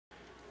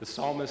The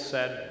psalmist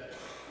said,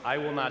 "I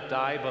will not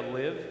die but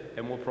live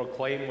and will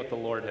proclaim what the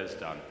Lord has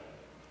done."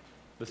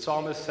 The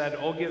psalmist said,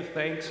 "Oh, give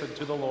thanks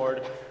unto the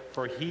Lord,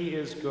 for he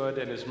is good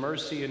and his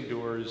mercy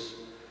endures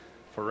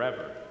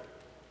forever."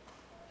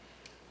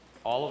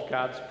 All of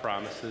God's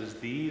promises,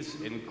 these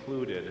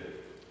included,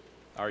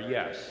 are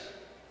yes,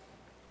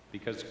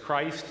 because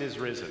Christ is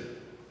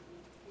risen.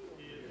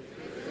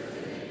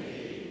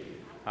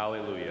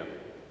 Hallelujah.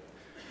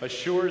 A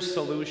sure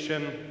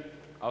solution,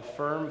 a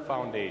firm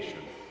foundation.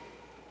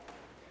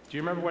 Do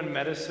you remember when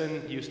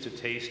medicine used to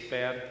taste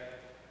bad?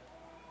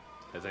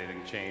 Has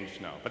anything changed?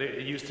 No. But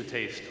it used to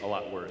taste a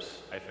lot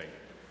worse, I think.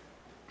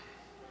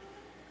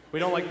 We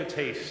don't like the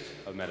taste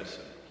of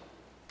medicine.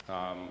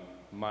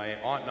 My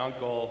aunt and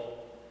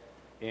uncle,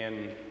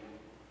 in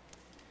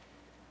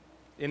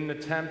an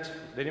attempt,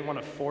 they didn't want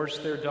to force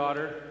their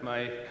daughter,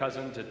 my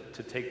cousin,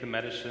 to take the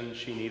medicine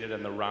she needed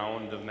in the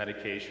round of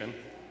medication.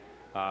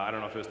 I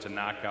don't know if it was to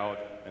knock out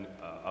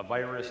a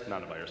virus,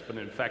 not a virus, but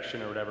an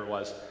infection or whatever it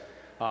was.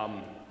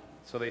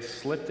 So they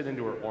slipped it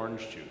into her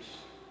orange juice.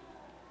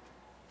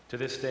 To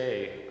this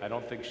day, I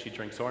don't think she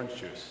drinks orange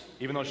juice,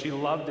 even though she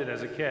loved it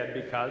as a kid,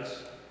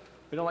 because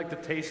we don't like the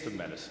taste of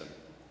medicine.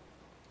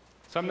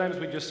 Sometimes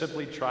we just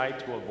simply try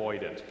to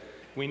avoid it.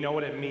 We know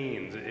what it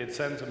means. It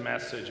sends a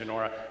message. And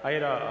I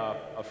had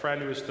a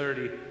friend who was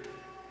 30.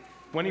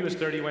 When he was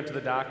 30, he went to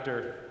the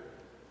doctor,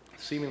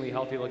 seemingly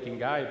healthy-looking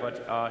guy,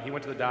 but he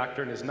went to the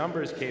doctor and his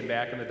numbers came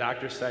back, and the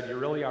doctor said, "You're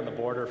really on the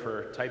border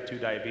for type 2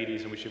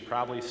 diabetes, and we should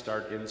probably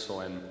start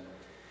insulin."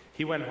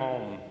 He went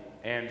home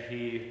and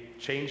he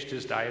changed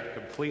his diet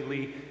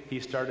completely. He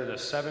started a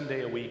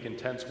 7-day-a-week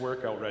intense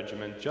workout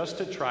regimen just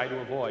to try to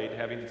avoid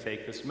having to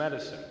take this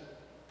medicine.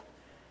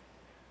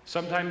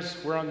 Sometimes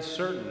we're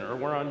uncertain or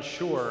we're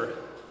unsure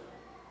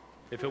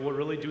if it will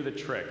really do the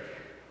trick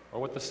or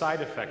what the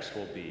side effects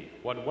will be.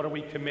 What are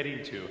we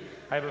committing to?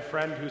 I have a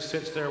friend who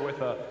sits there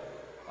with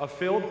a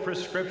filled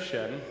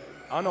prescription,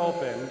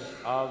 unopened,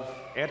 of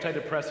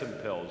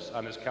antidepressant pills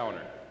on his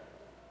counter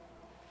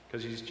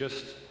because he's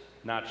just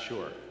not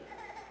sure.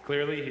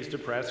 Clearly, he's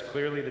depressed.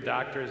 Clearly, the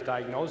doctor has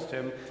diagnosed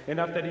him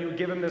enough that he would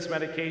give him this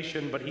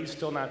medication, but he's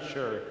still not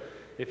sure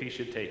if he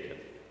should take it.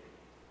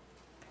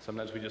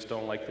 Sometimes we just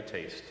don't like the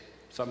taste.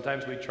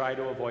 Sometimes we try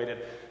to avoid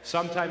it.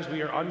 Sometimes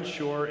we are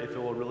unsure if it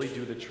will really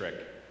do the trick.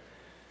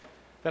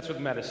 That's with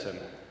medicine.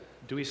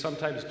 Do we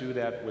sometimes do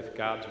that with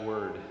God's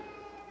Word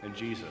and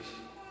Jesus?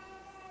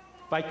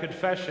 By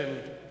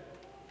confession,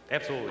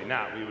 absolutely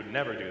not. We would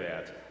never do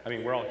that. I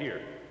mean, we're all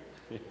here.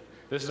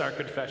 This is our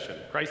confession.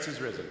 Christ is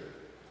risen.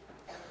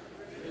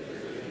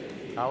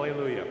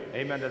 Hallelujah.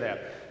 Amen to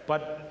that.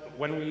 But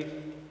when we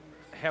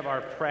have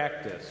our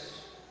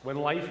practice, when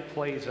life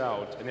plays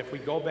out, and if we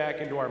go back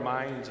into our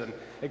minds and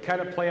kind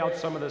of play out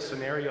some of the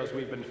scenarios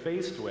we've been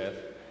faced with,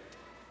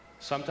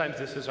 sometimes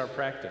this is our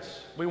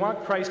practice. We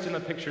want Christ in the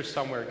picture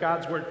somewhere,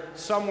 God's Word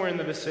somewhere in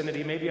the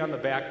vicinity, maybe on the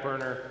back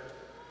burner.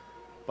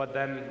 But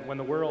then when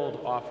the world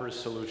offers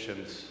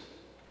solutions,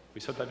 we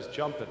sometimes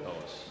jump at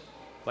those.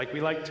 Like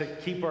we like to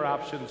keep our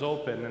options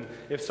open, and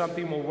if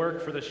something will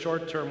work for the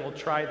short term, we'll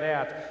try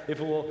that. If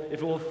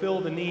it will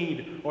fill the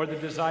need or the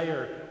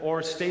desire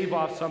or stave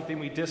off something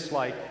we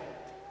dislike,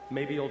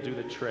 maybe it'll do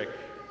the trick,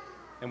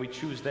 and we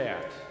choose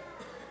that.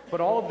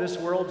 But all of this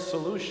world's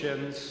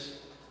solutions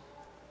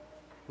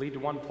lead to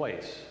one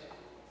place,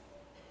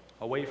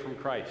 away from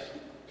Christ.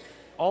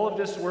 All of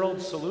this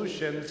world's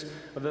solutions,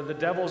 the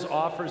devil's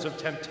offers of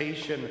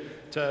temptation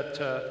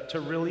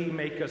to really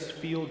make us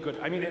feel good.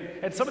 I mean,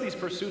 and some of these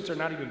pursuits are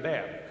not even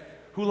bad.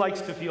 Who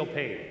likes to feel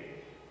pain?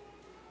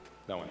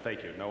 No one,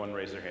 thank you. No one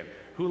raised their hand.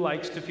 Who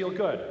likes to feel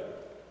good?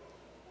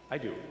 I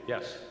do,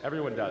 yes,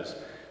 everyone does.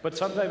 But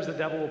sometimes the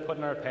devil will put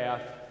in our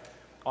path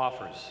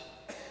offers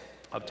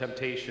of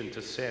temptation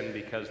to sin,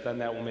 because then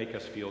that will make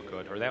us feel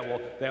good, or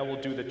that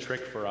will do the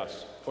trick for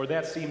us, or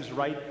that seems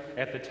right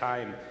at the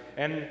time.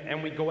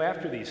 And we go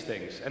after these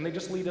things, and they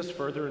just lead us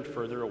further and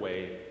further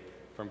away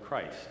from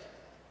Christ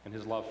and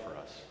his love for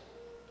us.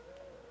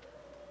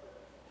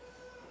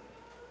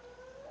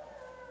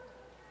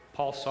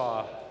 Paul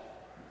saw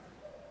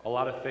a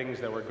lot of things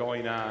that were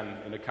going on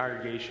in the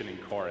congregation in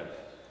Corinth.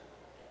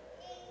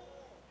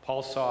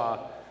 Paul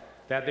saw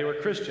that they were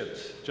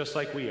Christians, just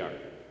like we are.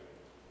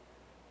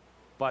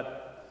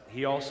 But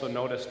he also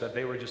noticed that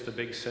they were just a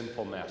big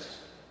sinful mess.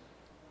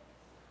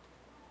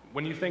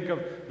 When you think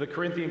of the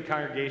Corinthian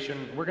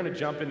congregation, we're going to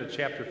jump into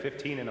chapter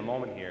 15 in a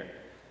moment here.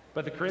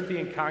 But the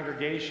Corinthian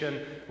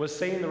congregation was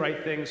saying the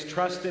right things,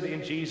 trusted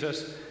in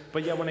Jesus,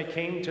 but yet when it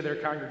came to their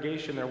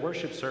congregation, their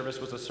worship service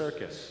was a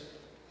circus.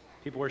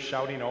 People were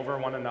shouting over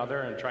one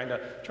another and trying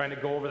to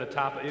go over the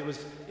top.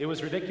 It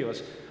was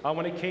ridiculous.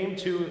 When it came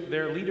to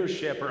their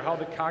leadership or how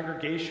the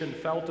congregation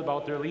felt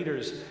about their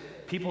leaders,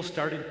 people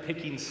started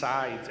picking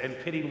sides and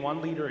pitting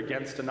one leader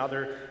against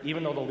another,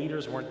 even though the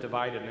leaders weren't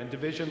divided. And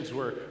divisions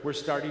were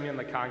starting in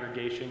the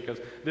congregation because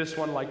this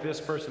one liked this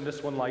person,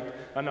 this one liked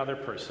another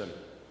person.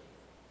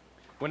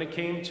 When it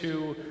came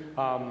to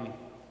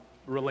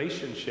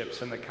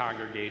relationships in the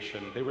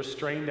congregation, they were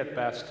strained at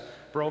best.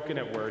 broken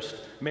at worst.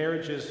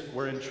 Marriages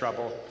were in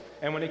trouble.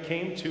 And when it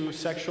came to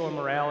sexual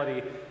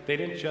immorality, they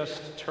didn't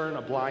just turn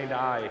a blind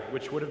eye,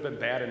 which would have been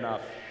bad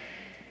enough,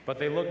 but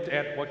they looked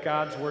at what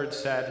God's word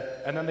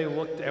said, and then they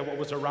looked at what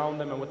was around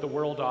them and what the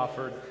world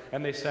offered,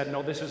 and they said,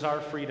 no, this is our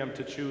freedom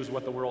to choose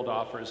what the world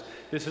offers.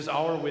 This is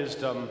our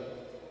wisdom,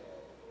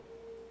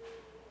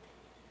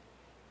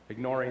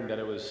 ignoring that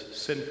it was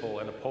sinful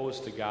and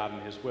opposed to God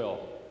and his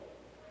will.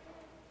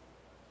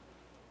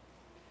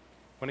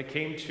 When it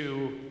came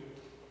to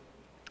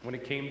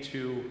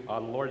the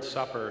Lord's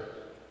Supper,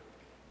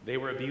 they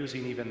were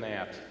abusing even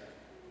that.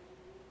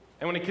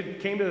 And when it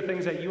came to the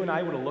things that you and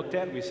I would have looked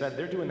at, we said,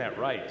 they're doing that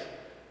right.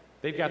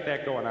 They've got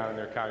that going on in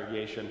their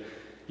congregation.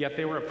 Yet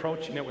they were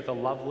approaching it with a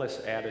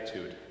loveless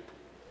attitude.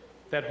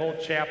 That whole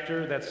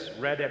chapter that's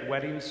read at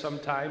weddings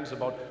sometimes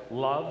about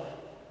love,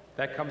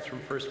 that comes from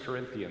 1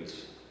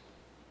 Corinthians.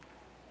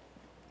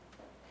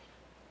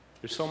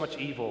 There's so much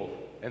evil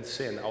and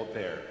sin out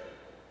there.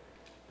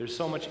 There's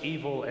so much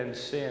evil and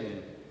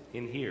sin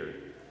in here.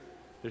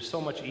 There's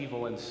so much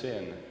evil and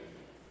sin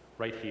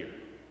right here.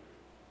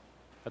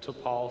 That's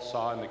what Paul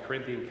saw in the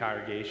Corinthian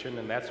congregation,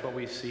 and that's what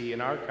we see in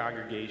our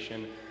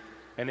congregation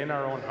and in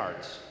our own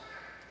hearts.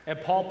 And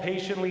Paul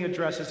patiently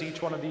addresses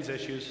each one of these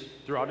issues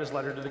throughout his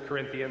letter to the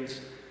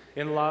Corinthians.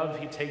 In love,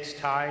 he takes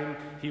time,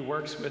 he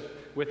works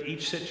with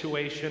each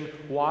situation,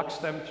 walks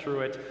them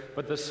through it,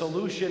 but the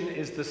solution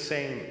is the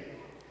same.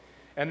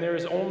 And there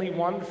is only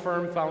one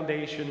firm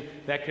foundation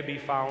that can be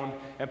found,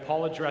 and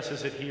Paul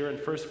addresses it here in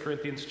 1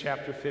 Corinthians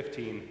chapter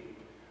 15.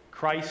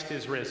 Christ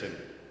is risen.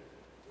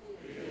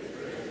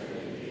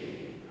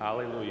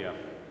 Hallelujah.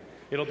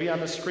 It'll be on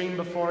the screen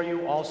before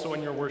you, also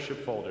in your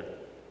worship folder.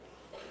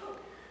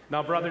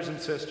 Now, brothers and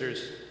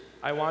sisters,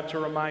 I want to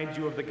remind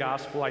you of the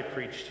gospel I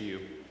preached to you,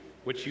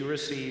 which you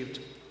received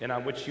and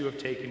on which you have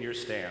taken your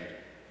stand.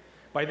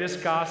 By this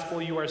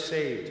gospel you are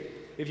saved,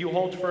 if you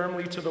hold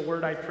firmly to the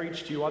word I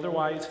preached to you.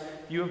 Otherwise,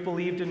 you have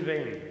believed in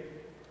vain.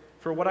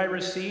 For what I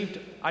received,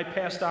 I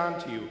passed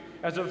on to you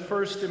as of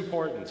first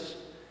importance,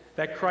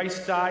 that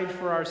Christ died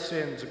for our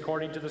sins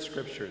according to the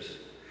Scriptures,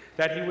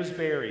 that he was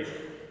buried,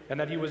 and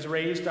that he was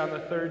raised on the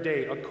third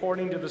day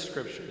according to the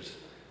Scriptures,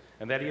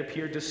 and that he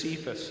appeared to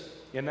Cephas,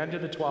 and then to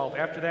the 12.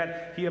 After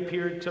that, he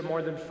appeared to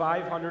more than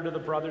 500 of the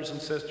brothers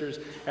and sisters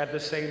at the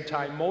same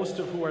time, most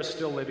of who are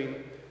still living,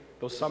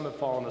 though some have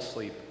fallen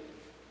asleep.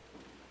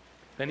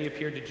 Then he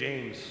appeared to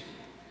James,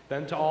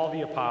 then to all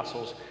the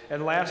apostles,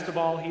 and last of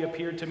all, he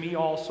appeared to me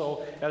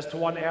also as to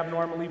one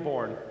abnormally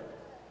born.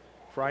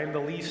 For I am the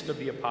least of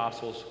the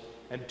apostles,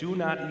 and do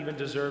not even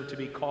deserve to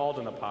be called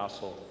an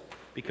apostle,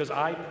 because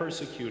I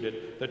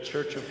persecuted the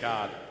church of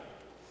God.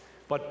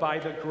 But by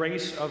the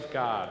grace of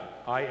God,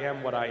 I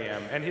am what I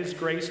am. And his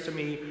grace to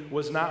me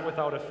was not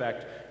without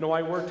effect. No,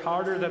 I worked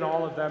harder than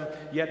all of them,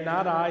 yet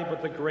not I,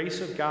 but the grace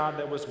of God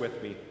that was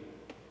with me.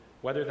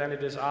 Whether then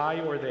it is I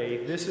or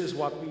they, this is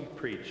what we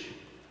preach,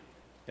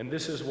 and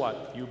this is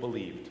what you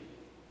believed.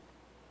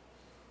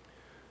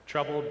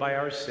 Troubled by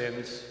our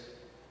sins,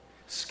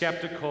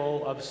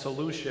 skeptical of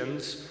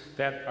solutions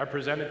that are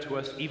presented to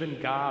us,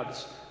 even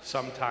God's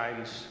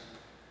sometimes,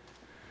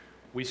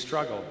 we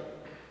struggle.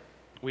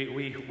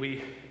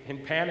 We in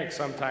panic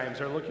sometimes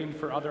are looking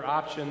for other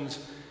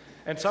options,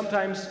 and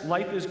sometimes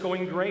life is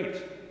going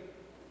great,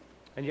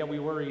 and yet we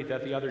worry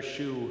that the other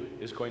shoe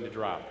is going to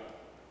drop.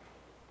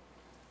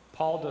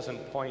 Paul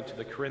doesn't point to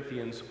the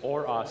Corinthians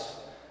or us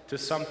to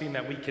something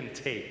that we can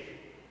take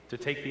to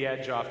take the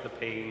edge off the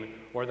pain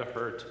or the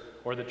hurt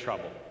or the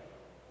trouble.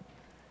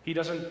 He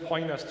doesn't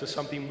point us to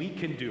something we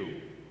can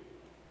do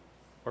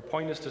or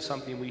point us to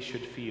something we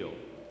should feel.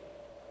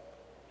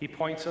 He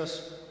points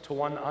us to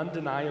one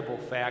undeniable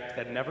fact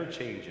that never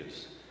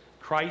changes.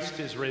 Christ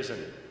is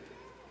risen.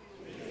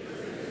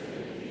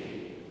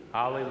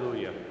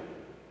 Hallelujah.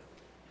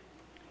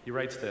 He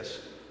writes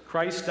this: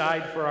 Christ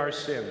died for our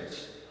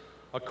sins,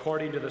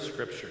 according to the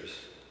Scriptures.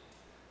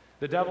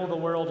 The devil, the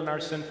world, and our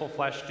sinful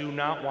flesh do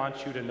not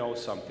want you to know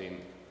something,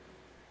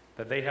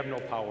 that they have no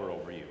power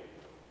over you.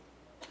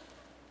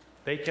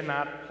 They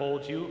cannot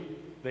hold you.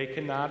 They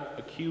cannot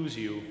accuse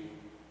you.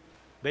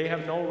 They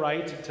have no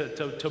right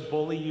to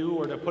bully you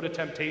or to put a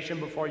temptation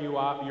before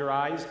your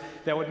eyes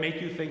that would make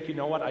you think, you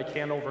know what, I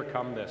can't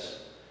overcome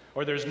this,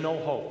 or there's no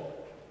hope.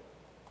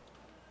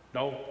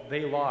 No,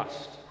 they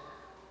lost.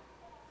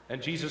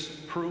 And Jesus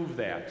proved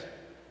that.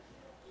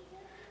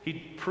 He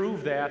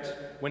proved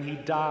that when he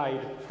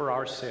died for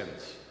our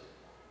sins,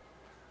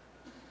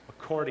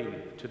 according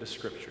to the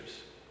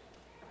Scriptures.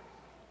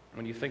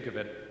 When you think of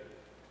it,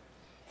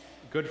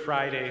 Good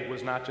Friday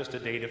was not just a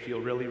day to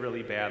feel really,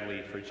 really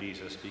badly for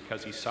Jesus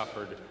because he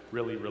suffered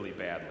really, really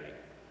badly.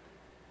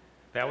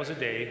 That was a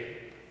day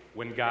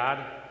when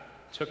God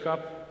took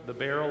up the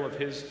barrel of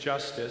his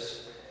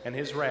justice and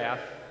his wrath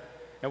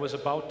and was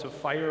about to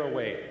fire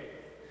away.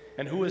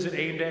 And who was it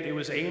aimed at? It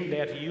was aimed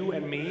at you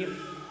and me.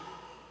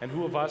 And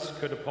who of us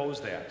could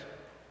oppose that?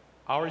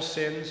 Our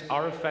sins,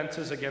 our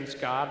offenses against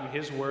God and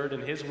his word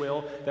and his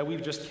will that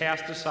we've just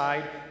cast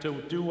aside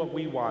to do what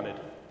we wanted.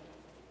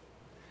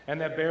 And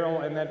that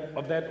barrel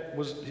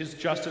his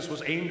justice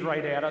was aimed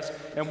right at us,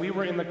 and we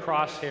were in the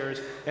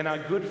crosshairs. And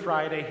on Good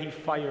Friday, he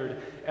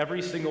fired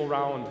every single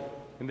round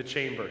in the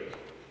chamber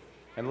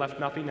and left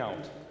nothing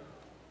out.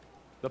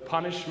 The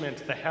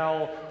punishment, the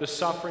hell, the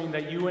suffering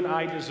that you and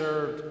I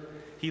deserved,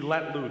 he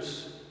let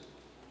loose.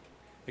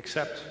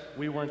 Except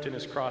we weren't in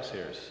his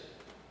crosshairs.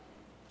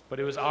 But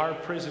it was our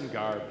prison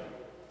garb.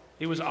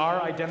 It was our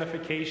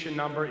identification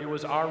number. It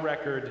was our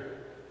record.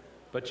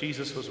 But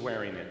Jesus was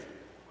wearing it.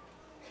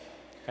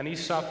 And he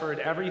suffered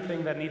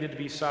everything that needed to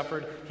be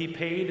suffered. He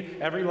paid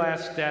every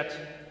last debt.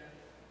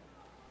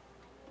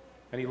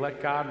 And he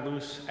let God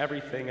loose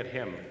everything at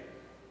him.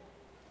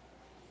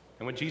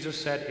 And when Jesus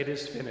said, "It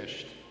is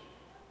finished,"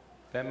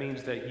 that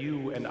means that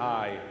you and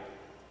I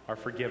are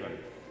forgiven.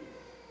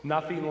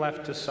 Nothing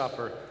left to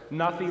suffer,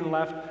 nothing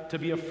left to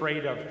be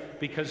afraid of,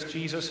 because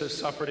Jesus has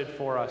suffered it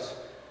for us,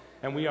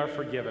 and we are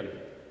forgiven,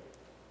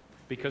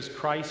 because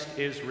Christ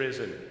is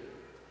risen.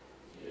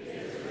 He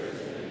is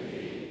risen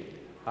indeed.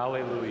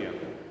 Hallelujah.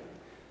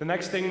 The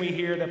next thing we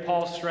hear that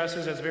Paul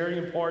stresses as very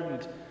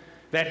important,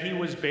 that he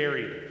was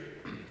buried.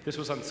 This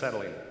was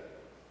unsettling.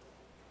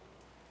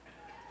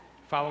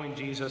 Following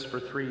Jesus for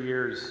 3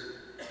 years,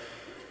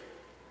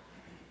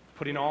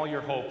 putting all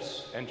your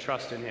hopes and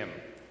trust in him,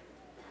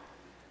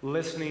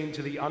 listening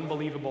to the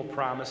unbelievable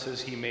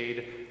promises he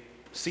made,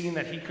 seeing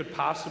that he could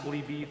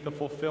possibly be the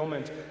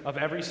fulfillment of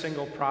every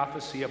single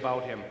prophecy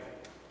about him.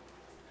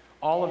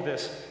 All of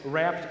this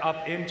wrapped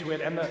up into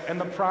it, and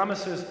the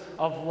promises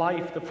of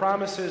life, the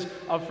promises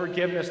of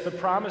forgiveness, the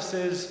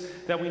promises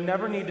that we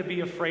never need to be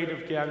afraid of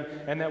again,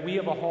 and that we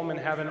have a home in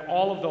heaven,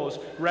 all of those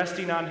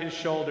resting on his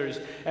shoulders,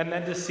 and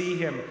then to see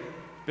him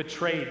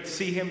betrayed,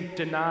 see him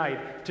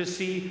denied, to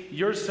see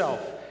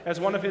yourself as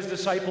one of his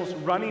disciples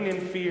running in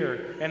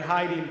fear and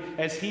hiding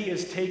as he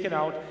is taken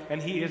out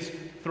and he is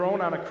thrown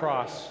on a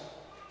cross.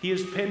 He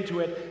is pinned to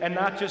it and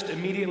not just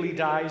immediately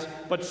dies,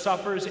 but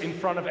suffers in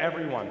front of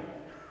everyone,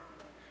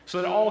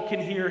 so that all can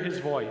hear his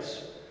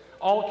voice,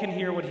 all can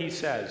hear what he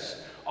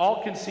says,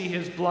 all can see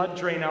his blood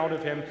drain out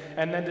of him,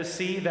 and then to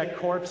see that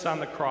corpse on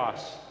the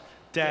cross,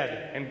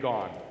 dead and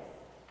gone.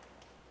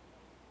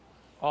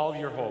 All of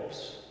your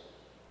hopes,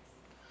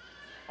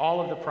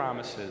 all of the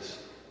promises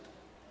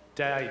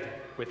died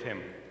with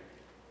him.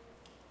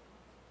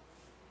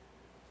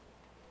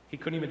 He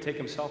couldn't even take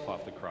himself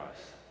off the cross,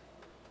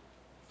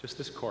 just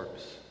this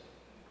corpse.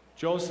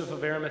 Joseph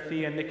of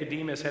Arimathea and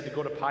Nicodemus had to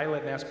go to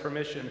Pilate and ask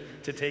permission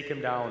to take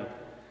him down.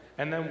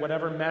 And then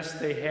whatever mess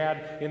they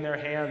had in their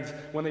hands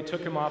when they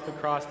took him off the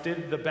cross,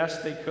 did the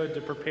best they could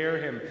to prepare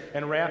him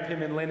and wrap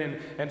him in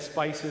linen and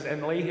spices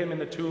and lay him in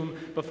the tomb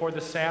before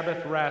the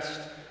Sabbath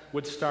rest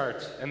would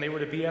start, and they were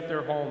to be at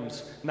their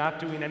homes, not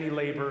doing any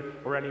labor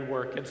or any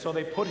work. And so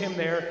they put him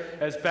there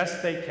as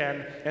best they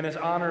can and as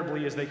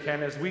honorably as they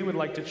can, as we would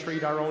like to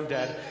treat our own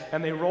dead.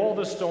 And they roll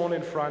the stone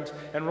in front,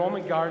 and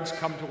Roman guards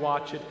come to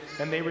watch it,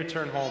 and they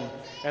return home,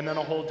 and then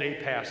a whole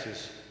day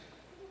passes.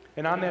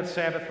 And on that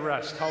Sabbath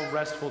rest, how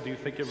restful do you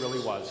think it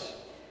really was?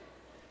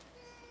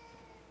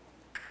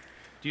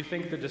 Do you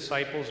think the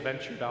disciples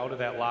ventured out of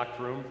that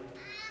locked room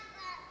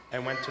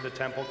and went to the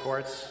temple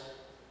courts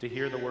to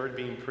hear the word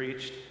being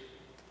preached?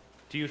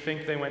 Do you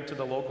think they went to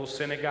the local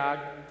synagogue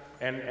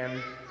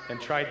and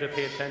tried to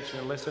pay attention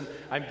and listen?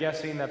 I'm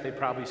guessing that they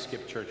probably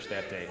skipped church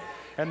that day.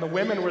 And the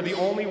women were the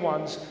only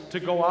ones to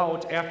go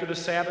out after the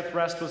Sabbath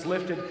rest was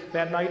lifted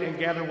that night and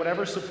gather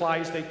whatever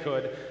supplies they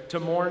could to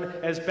mourn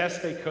as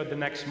best they could the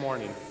next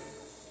morning.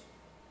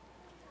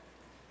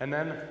 And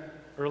then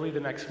early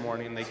the next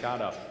morning, they got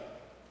up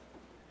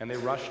and they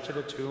rushed to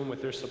the tomb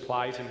with their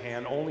supplies in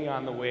hand, only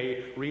on the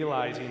way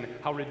realizing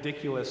how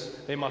ridiculous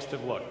they must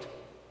have looked.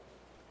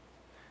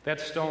 That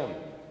stone,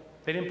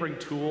 they didn't bring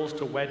tools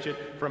to wedge it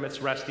from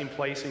its resting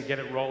place and get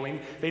it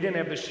rolling. They didn't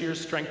have the sheer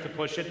strength to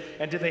push it.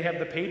 And did they have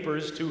the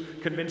papers to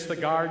convince the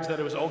guards that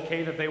it was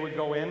okay that they would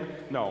go in?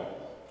 No.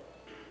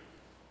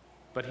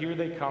 But here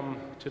they come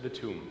to the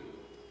tomb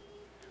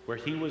where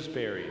he was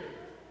buried.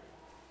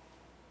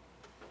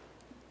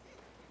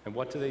 And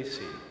what do they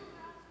see?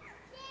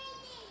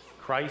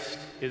 Christ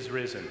is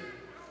risen.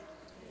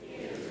 He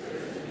is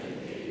risen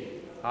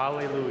indeed.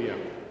 Hallelujah.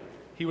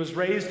 He was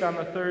raised on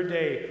the third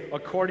day,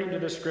 according to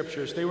the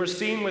Scriptures. They were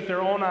seeing with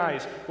their own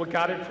eyes what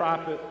God had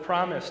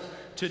promised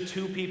to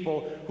two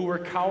people who were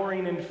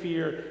cowering in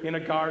fear in a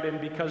garden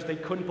because they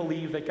couldn't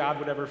believe that God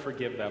would ever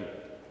forgive them.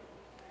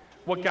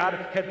 What God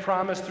had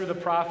promised through the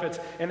prophets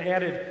and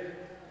added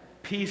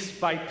piece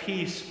by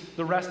piece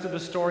the rest of the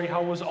story,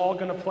 how it was all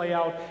going to play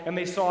out, and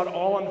they saw it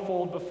all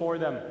unfold before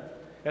them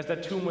as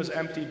that tomb was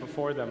empty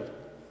before them.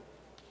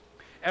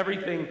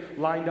 Everything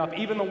lined up,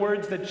 even the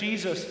words that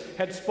Jesus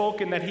had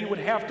spoken, that he would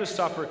have to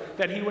suffer,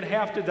 that he would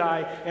have to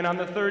die, and on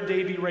the third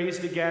day be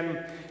raised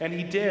again, and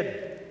he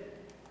did.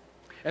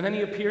 And then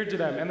he appeared to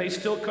them, and they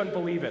still couldn't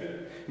believe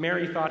it.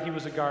 Mary thought he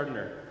was a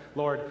gardener.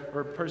 Lord,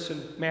 or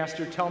person,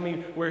 Master, tell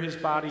me where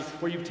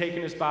you've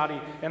taken his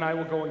body, and I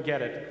will go and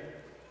get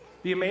it.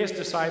 The Emmaus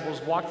disciples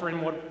walked for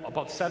him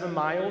about 7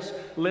 miles,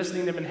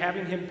 listening to him and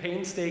having him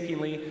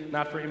painstakingly,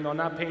 not for him though,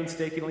 not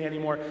painstakingly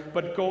anymore,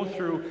 but go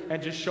through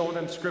and just show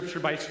them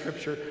scripture by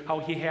scripture how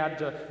he had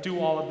to do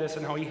all of this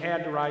and how he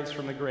had to rise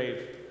from the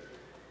grave.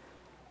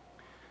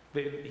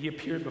 He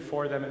appeared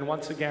before them, and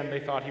once again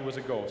they thought he was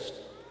a ghost.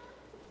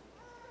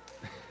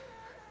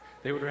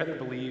 They would rather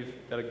believe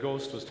that a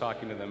ghost was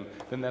talking to them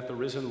than that the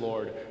risen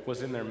Lord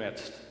was in their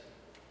midst.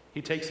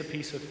 He takes a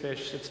piece of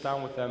fish, sits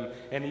down with them,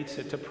 and eats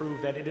it to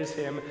prove that it is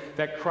him,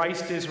 that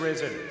Christ is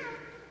risen.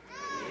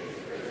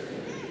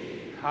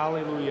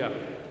 Hallelujah.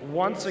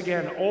 Once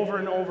again, over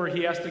and over,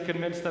 he has to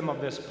convince them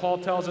of this. Paul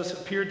tells us,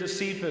 appeared to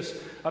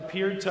Cephas,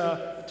 appeared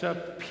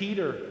to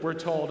Peter, we're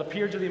told,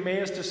 appeared to the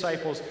Emmaus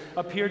disciples,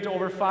 appeared to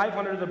over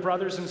 500 of the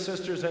brothers and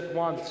sisters at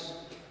once,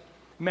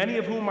 many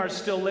of whom are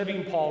still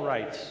living, Paul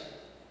writes.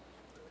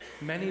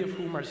 Many of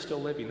whom are still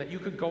living, that you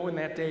could go in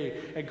that day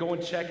and go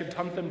and check and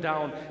hunt them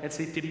down and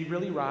say, did he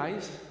really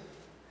rise?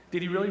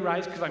 Did he really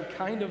rise? Because I'm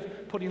kind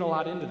of putting a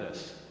lot into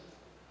this.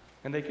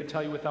 And they could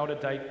tell you without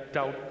a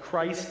doubt,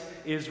 Christ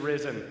is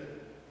risen.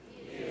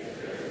 He is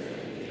risen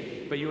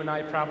indeed. But you and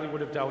I probably would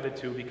have doubted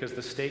too, because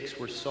the stakes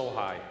were so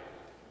high.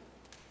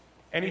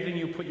 Anything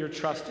you put your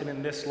trust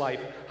in this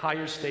life,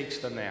 higher stakes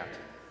than that.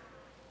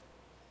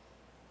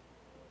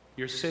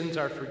 Your sins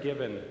are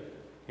forgiven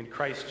in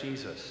Christ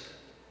Jesus.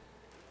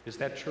 Is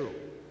that true?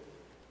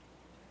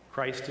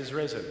 Christ is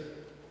risen.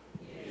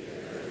 He is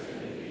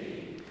risen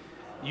indeed.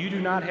 You do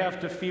not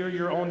have to fear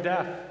your own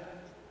death,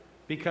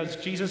 because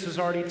Jesus has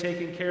already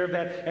taken care of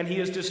that, and he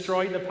has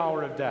destroyed the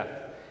power of death.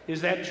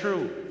 Is that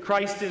true?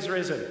 Christ is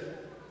risen.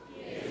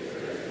 He is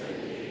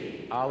risen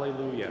indeed.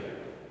 Hallelujah.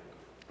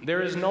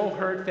 There is no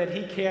hurt that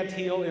he can't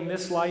heal in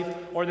this life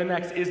or the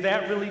next. Is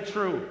that really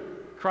true?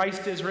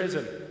 Christ is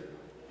risen.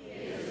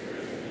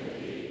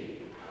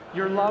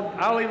 Your loved,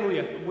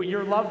 hallelujah,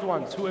 your loved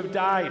ones who have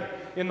died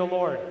in the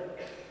Lord,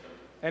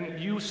 and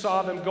you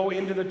saw them go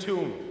into the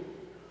tomb.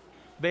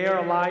 They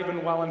are alive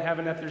and well in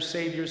heaven at their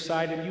Savior's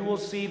side, and you will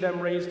see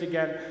them raised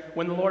again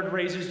when the Lord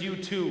raises you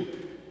too.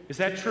 Is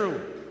that true?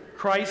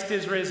 Christ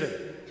is risen.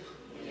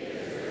 He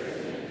is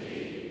risen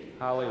indeed.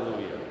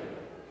 Hallelujah.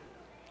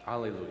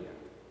 Hallelujah.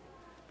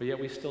 But yet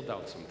we still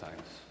doubt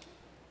sometimes.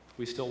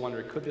 We still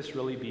wonder, could this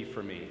really be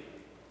for me?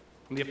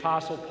 And the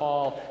Apostle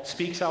Paul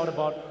speaks out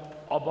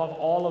above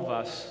all of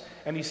us,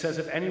 and he says,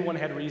 if anyone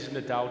had reason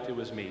to doubt, it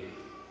was me.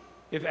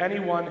 If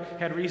anyone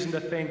had reason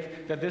to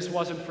think that this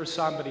wasn't for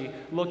somebody,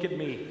 look at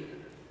me.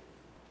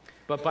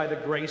 But by the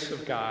grace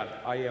of God,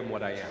 I am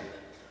what I am.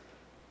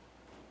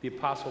 The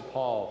Apostle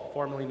Paul,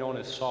 formerly known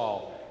as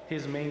Saul,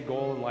 his main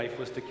goal in life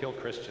was to kill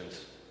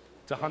Christians,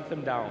 to hunt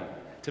them down,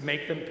 to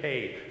make them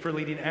pay for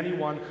leading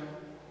anyone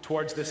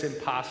towards this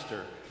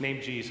imposter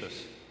named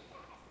Jesus.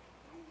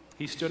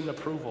 He stood in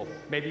approval,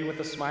 maybe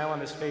with a smile on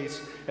his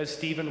face, as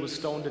Stephen was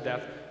stoned to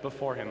death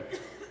before him.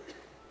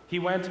 He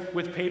went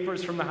with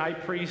papers from the high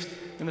priest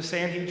and the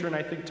Sanhedrin,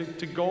 I think,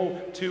 to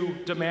go to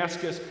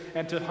Damascus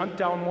and to hunt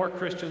down more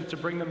Christians, to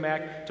bring them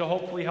back, to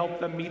hopefully help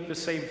them meet the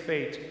same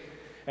fate.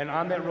 And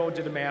on that road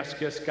to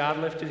Damascus, God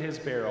lifted his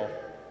barrel,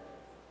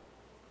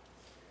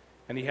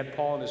 and he had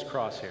Paul in his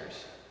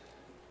crosshairs.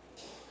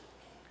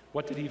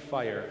 What did he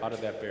fire out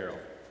of that barrel?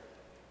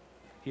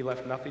 He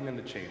left nothing in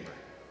the chamber.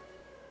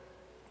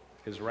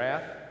 His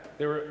wrath.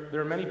 There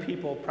were many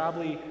people,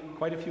 probably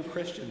quite a few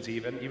Christians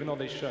even though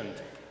they shouldn't.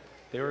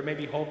 They were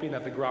maybe hoping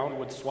that the ground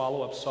would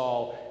swallow up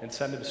Saul and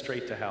send him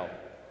straight to hell.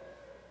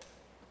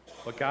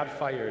 But God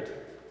fired.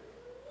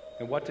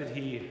 And what did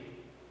he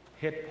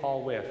hit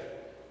Paul with?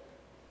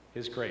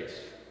 His grace.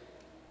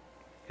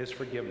 His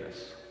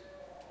forgiveness.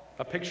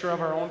 A picture of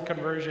our own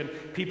conversion,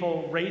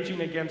 people raging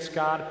against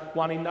God,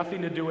 wanting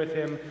nothing to do with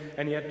him,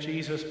 and yet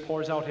Jesus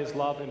pours out his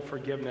love and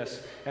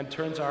forgiveness and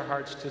turns our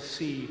hearts to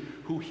see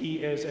who he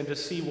is and to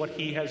see what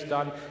he has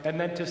done, and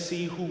then to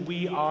see who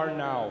we are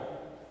now,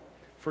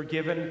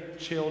 forgiven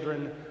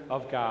children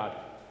of God.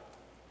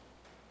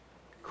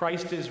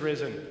 Christ is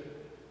risen.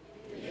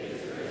 He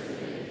is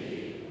risen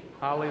indeed.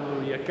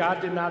 Hallelujah.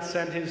 God did not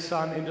send his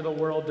Son into the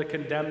world to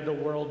condemn the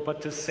world,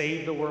 but to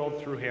save the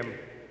world through him.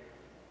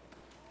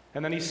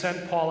 And then he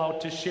sent Paul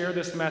out to share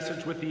this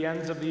message with the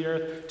ends of the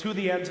earth, to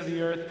the ends of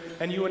the earth,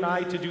 and you and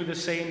I to do the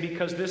same,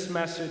 because this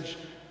message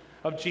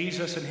of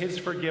Jesus and his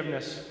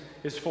forgiveness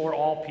is for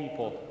all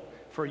people,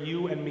 for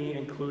you and me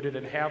included,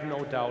 and have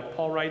no doubt.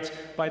 Paul writes,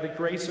 by the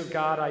grace of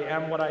God I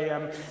am what I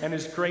am, and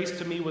his grace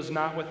to me was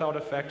not without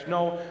effect.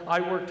 No,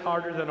 I worked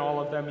harder than all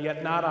of them,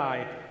 yet not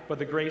I, but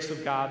the grace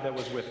of God that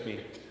was with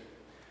me.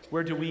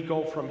 Where do we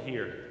go from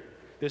here?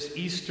 This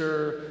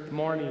Easter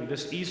morning,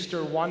 this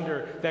Easter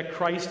wonder that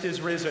Christ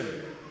is risen.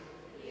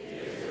 He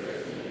is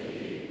risen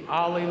indeed.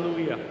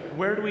 Hallelujah.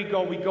 Where do we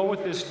go? We go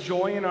with this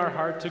joy in our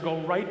heart to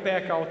go right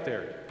back out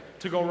there,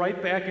 to go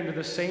right back into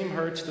the same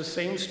hurts, the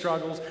same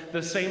struggles,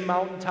 the same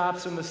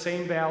mountaintops and the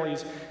same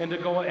valleys, and to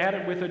go at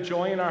it with a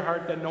joy in our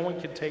heart that no one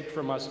can take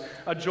from us.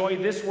 A joy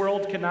this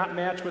world cannot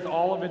match with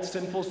all of its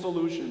sinful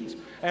solutions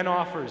and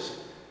offers.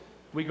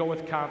 We go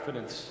with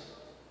confidence.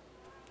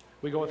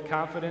 We go with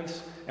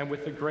confidence and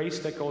with the grace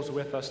that goes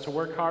with us to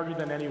work harder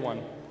than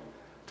anyone,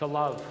 to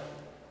love,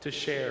 to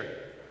share,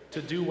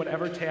 to do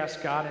whatever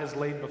task God has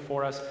laid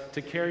before us,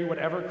 to carry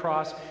whatever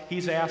cross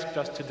He's asked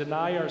us to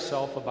deny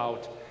ourselves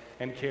about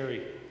and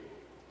carry.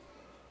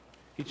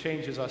 He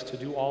changes us to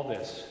do all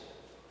this.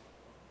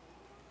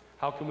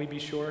 How can we be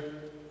sure?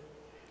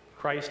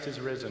 Christ is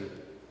risen.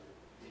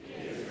 He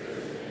is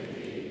risen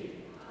indeed.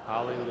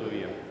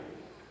 Hallelujah.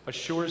 A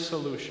sure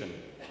solution,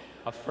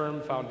 a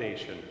firm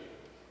foundation.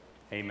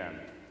 Amen.